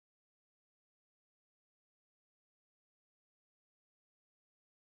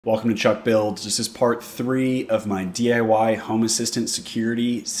Welcome to Chuck Builds. This is part 3 of my DIY Home Assistant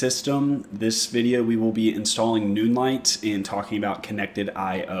security system. This video we will be installing Noonlight and talking about Konnected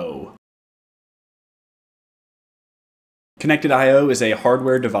IO. Konnected IO is a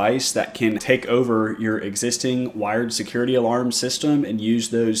hardware device that can take over your existing wired security alarm system and use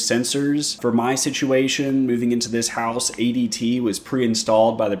those sensors. For my situation, moving into this house, ADT was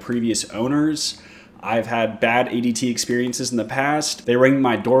pre-installed by the previous owners. I've had bad ADT experiences in the past. They ring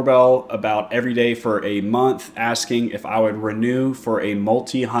my doorbell about every day for a month asking if I would renew for a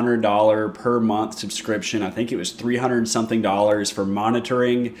multi-$100 per month subscription. I think it was $300 something for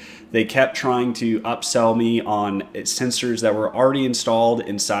monitoring. They kept trying to upsell me on sensors that were already installed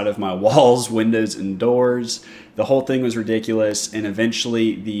inside of my walls, windows, and doors. The whole thing was ridiculous, and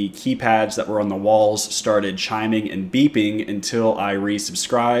eventually the keypads that were on the walls started chiming and beeping until I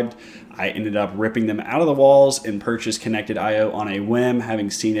resubscribed. I ended up ripping them out of the walls and purchased Konnected IO on a whim, having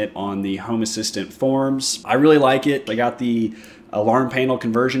seen it on the Home Assistant forums. I really like it. I got the alarm panel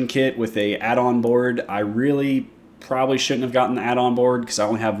conversion kit with a add-on board. I really probably shouldn't have gotten the add-on board because I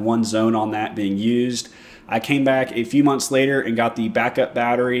only have one zone on that being used. I came back a few months later and got the backup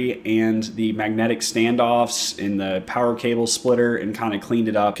battery and the magnetic standoffs and the power cable splitter and kind of cleaned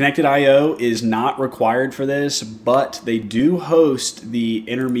it up. Konnected IO is not required for this, but they do host the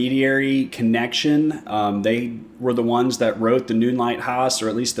intermediary connection. They were the ones that wrote the Noonlight Haas, or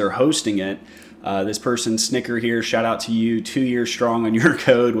at least they're hosting it. This person, Snicker here, shout out to you, 2 years strong on your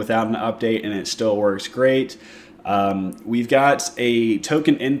code without an update, and it still works great. We've got a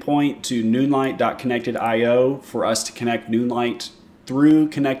token endpoint to Noonlight.Konnected.io for us to connect Noonlight through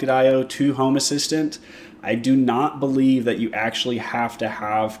Konnected IO to Home Assistant. I do not believe that you actually have to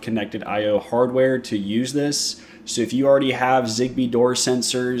have Konnected IO hardware to use this. So if you already have Zigbee door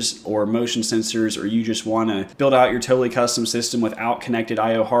sensors or motion sensors, or you just want to build out your totally custom system without Konnected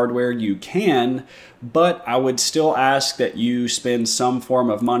IO hardware, you can, but I would still ask that you spend some form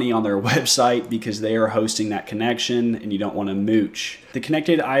of money on their website because they are hosting that connection and you don't want to mooch. The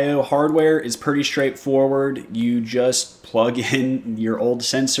Konnected IO hardware is pretty straightforward. You just plug in your old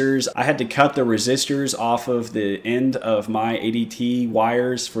sensors. I had to cut the resistors off of the end of my ADT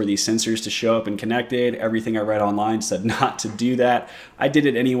wires for these sensors to show up in Konnected. Everything I read online said not to do that. I did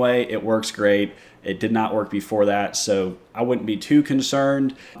it anyway. It works great. It did not work before that, so I wouldn't be too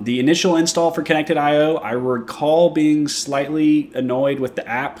concerned. The initial install for Konnected IO, I recall being slightly annoyed with the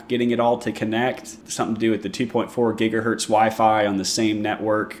app, getting it all to connect. Something to do with the 2.4 gigahertz Wi-Fi on the same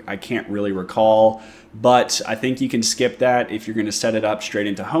network. I can't really recall, but I think you can skip that if you're going to set it up straight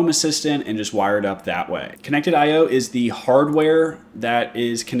into Home Assistant and just wire it up that way. Konnected IO is the hardware that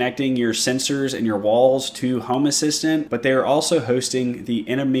is connecting your sensors and your walls to Home Assistant, but they are also hosting the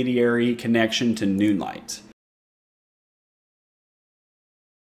intermediary connection to Noonlight.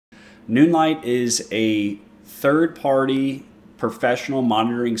 Noonlight is a third-party professional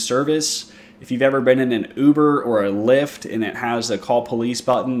monitoring service. If you've ever been in an Uber or a Lyft and it has a call police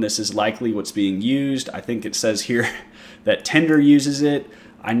button, this is likely what's being used. I think it says here that Tinder uses it.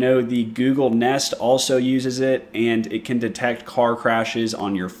 I know the Google Nest also uses it, and it can detect car crashes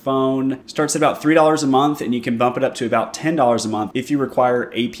on your phone. It starts at about $3 a month, and you can bump it up to about $10 a month if you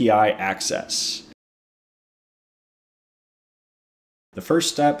require API access. The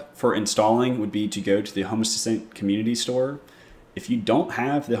first step for installing would be to go to the Home Assistant Community Store. If you don't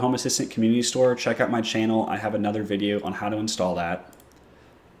have the Home Assistant Community Store, check out my channel. I have another video on how to install that.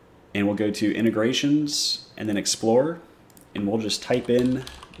 And we'll go to Integrations and then Explore, and we'll just type in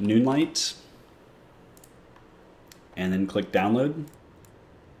Noonlight and then click Download.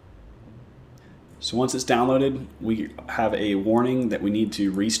 So once it's downloaded, we have a warning that we need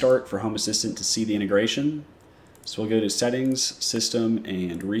to restart for Home Assistant to see the integration. So we'll go to Settings, System,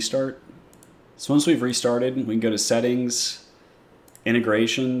 and Restart. So once we've restarted, we can go to Settings,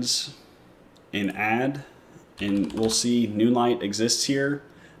 Integrations, and Add, and we'll see Noonlight exists here.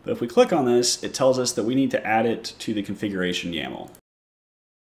 But if we click on this, it tells us that we need to add it to the configuration YAML.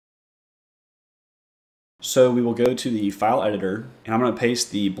 So we will go to the file editor, and I'm going to paste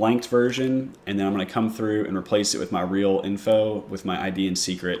the blanked version, and then I'm going to come through and replace it with my real info with my ID and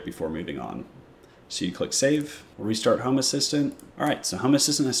secret before moving on. So you click Save, we'll restart Home Assistant. All right, so Home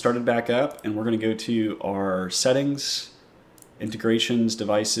Assistant has started back up, and we're going to go to our Settings, Integrations,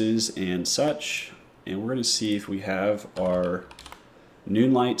 Devices, and such, and we're going to see if we have our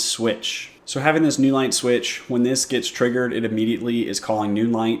Noonlight switch. So having this Noonlight switch, when this gets triggered, it immediately is calling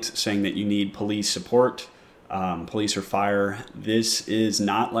Noonlight saying that you need police support, police or fire. This is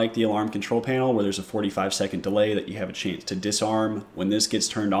not like the alarm control panel where there's a 45-second delay that you have a chance to disarm. When this gets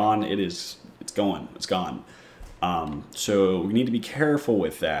turned on, it's gone. So we need to be careful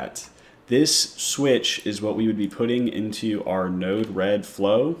with that. This switch is what we would be putting into our Node-RED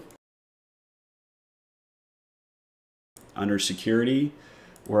flow under security,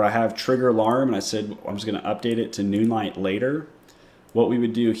 where I have trigger alarm, and I said I'm just going to update it to Noonlight later. What we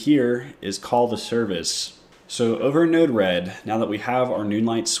would do here is call the service. So over in Node-RED, now that we have our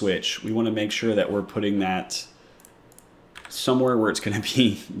Noonlight switch, we want to make sure that we're putting that somewhere where it's going to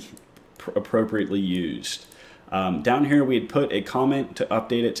be appropriately used. Down here we had put a comment to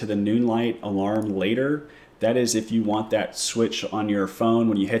update it to the Noonlight alarm later. That is if you want that switch on your phone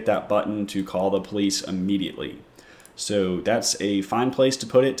when you hit that button to call the police immediately. So that's a fine place to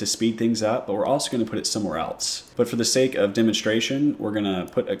put it to speed things up, but we're also going to put it somewhere else. But for the sake of demonstration, we're going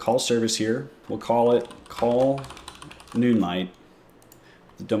to put a call service here. We'll call it call Noonlight.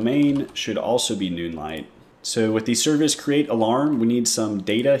 The domain should also be Noonlight. So with the service create alarm, we need some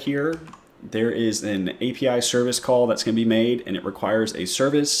data here. There is an API service call that's going to be made, and it requires a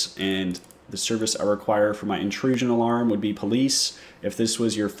service, and the service I require for my intrusion alarm would be police. If this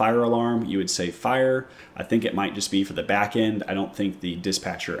was your fire alarm, you would say fire. I think it might just be for the back end. I don't think the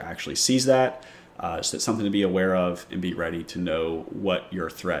dispatcher actually sees that. So it's something to be aware of and be ready to know what your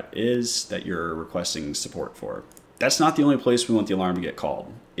threat is that you're requesting support for. That's not the only place we want the alarm to get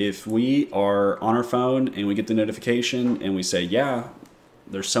called. If we are on our phone and we get the notification and we say, yeah,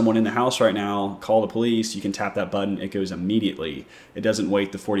 there's someone in the house right now, call the police, you can tap that button, it goes immediately. It doesn't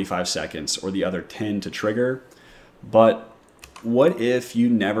wait the 45 seconds or the other 10 to trigger. But what if you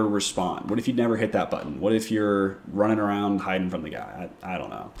never respond? What if you never hit that button? What if you're running around hiding from the guy? I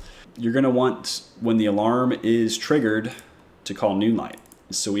don't know. You're gonna want, when the alarm is triggered, to call Noonlight.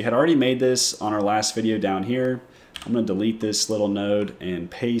 So we had already made this on our last video down here. I'm gonna delete this little node and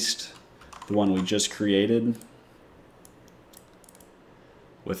paste the one we just created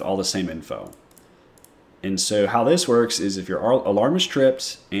with all the same info. And so how this works is if your alarm is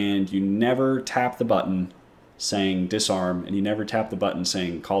tripped and you never tap the button saying disarm and you never tap the button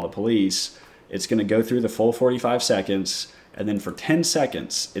saying call the police, it's going to go through the full 45 seconds, and then for 10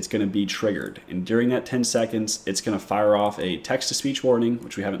 seconds it's going to be triggered. And during that 10 seconds it's going to fire off a text-to-speech warning,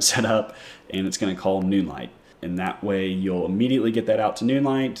 which we haven't set up, and it's going to call Noonlight. And that way you'll immediately get that out to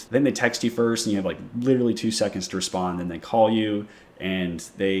Noonlight. Then they text you first and you have like literally 2 seconds to respond. Then they call you and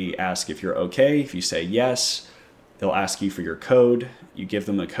they ask if you're okay. If you say yes, they'll ask you for your code. You give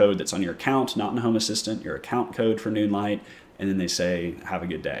them the code that's on your account, not in HomeAssistant, your account code for Noonlight, and then they say, have a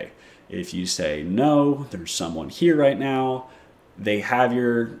good day. If you say no, there's someone here right now, they have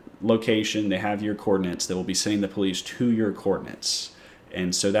your location, they have your coordinates, they will be sending the police to your coordinates.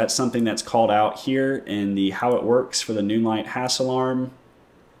 And so that's something that's called out here in the how it works for the Noonlight HAS alarm,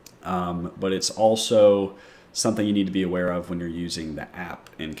 but it's also something you need to be aware of when you're using the app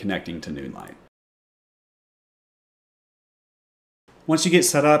and connecting to Noonlight. Once you get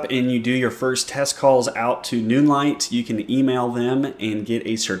set up and you do your first test calls out to Noonlight, you can email them and get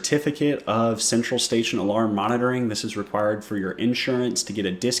a certificate of central station alarm monitoring. This is required for your insurance to get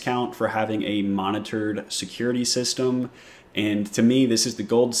a discount for having a monitored security system. And to me, this is the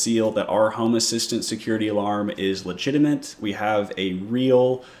gold seal that our HomeAssistant security alarm is legitimate. We have a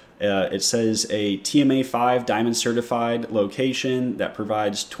real it says a TMA5 Diamond certified location that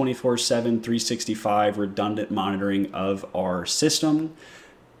provides 24/7, 365 redundant monitoring of our system.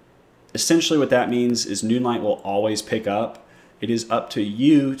 Essentially what that means is Noonlight will always pick up. It is up to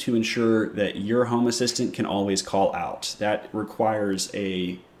you to ensure that your HomeAssistant can always call out. That requires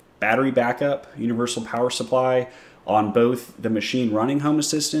a battery backup, universal power supply on both the machine running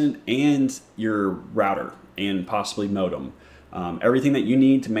HomeAssistant and your router and possibly modem. Everything that you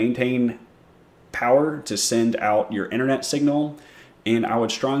need to maintain power to send out your internet signal. And I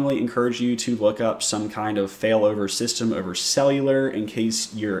would strongly encourage you to look up some kind of failover system over cellular in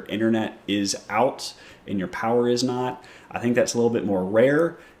case your internet is out and your power is not. I think that's a little bit more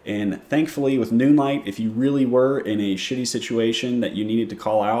rare. And thankfully with Noonlight, if you really were in a shitty situation that you needed to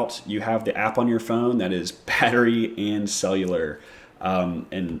call out, you have the app on your phone that is battery and cellular.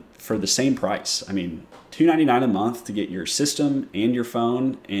 And for the same price, I mean, $2.99 a month to get your system and your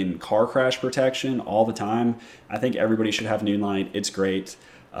phone and car crash protection all the time. I think everybody should have Noonlight. It's great.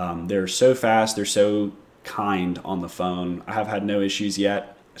 They're so fast. They're so kind on the phone. I have had no issues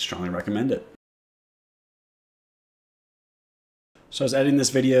yet. I strongly recommend it. So I was editing this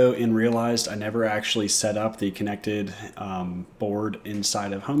video and realized I never actually set up the Konnected board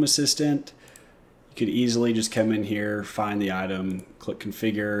inside of HomeAssistant. You could easily just come in here, find the item, click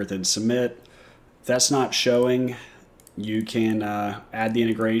configure, then submit. If that's not showing, you can add the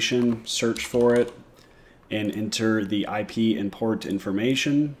integration, search for it, and enter the IP and port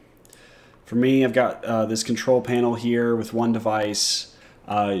information. For me, I've got this control panel here with one device.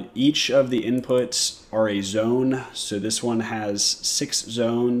 Each of the inputs are a zone. So this one has 6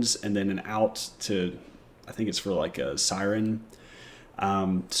 zones and then an out to, I think it's for like a siren.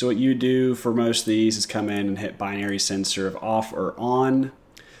 So what you do for most of these is come in and hit binary sensor of off or on.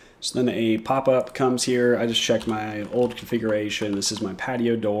 So then a pop-up comes here. I just checked my old configuration. This is my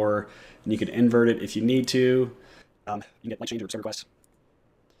patio door, and you can invert it if you need to. You can get light change or server requests.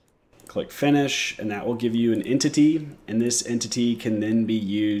 Click finish, and that will give you an entity, and this entity can then be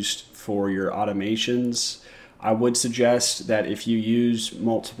used for your automations. I would suggest that if you use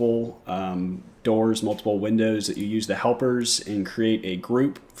multiple doors, multiple windows, that you use the helpers and create a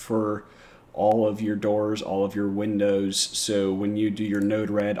group for all of your doors, all of your windows. So when you do your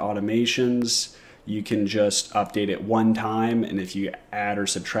Node-RED automations, you can just update it one time, and if you add or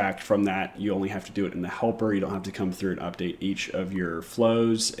subtract from that, you only have to do it in the helper. You don't have to come through and update each of your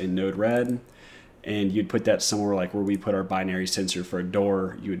flows in Node-RED. And you'd put that somewhere like where we put our binary sensor for a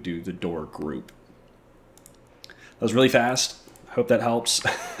door, you would do the door group. That was really fast. Hope that helps.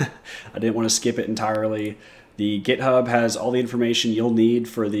 I didn't want to skip it entirely. The GitHub has all the information you'll need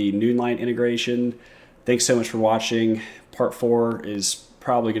for the Noonlight integration. Thanks so much for watching. Part 4 is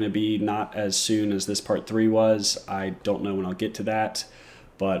probably going to be not as soon as this part 3 was. I don't know when I'll get to that,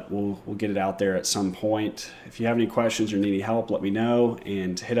 but we'll get it out there at some point. If you have any questions or need any help, let me know,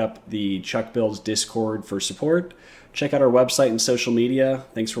 and hit up the Chuck Builds Discord for support. Check out our website and social media.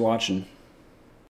 Thanks for watching.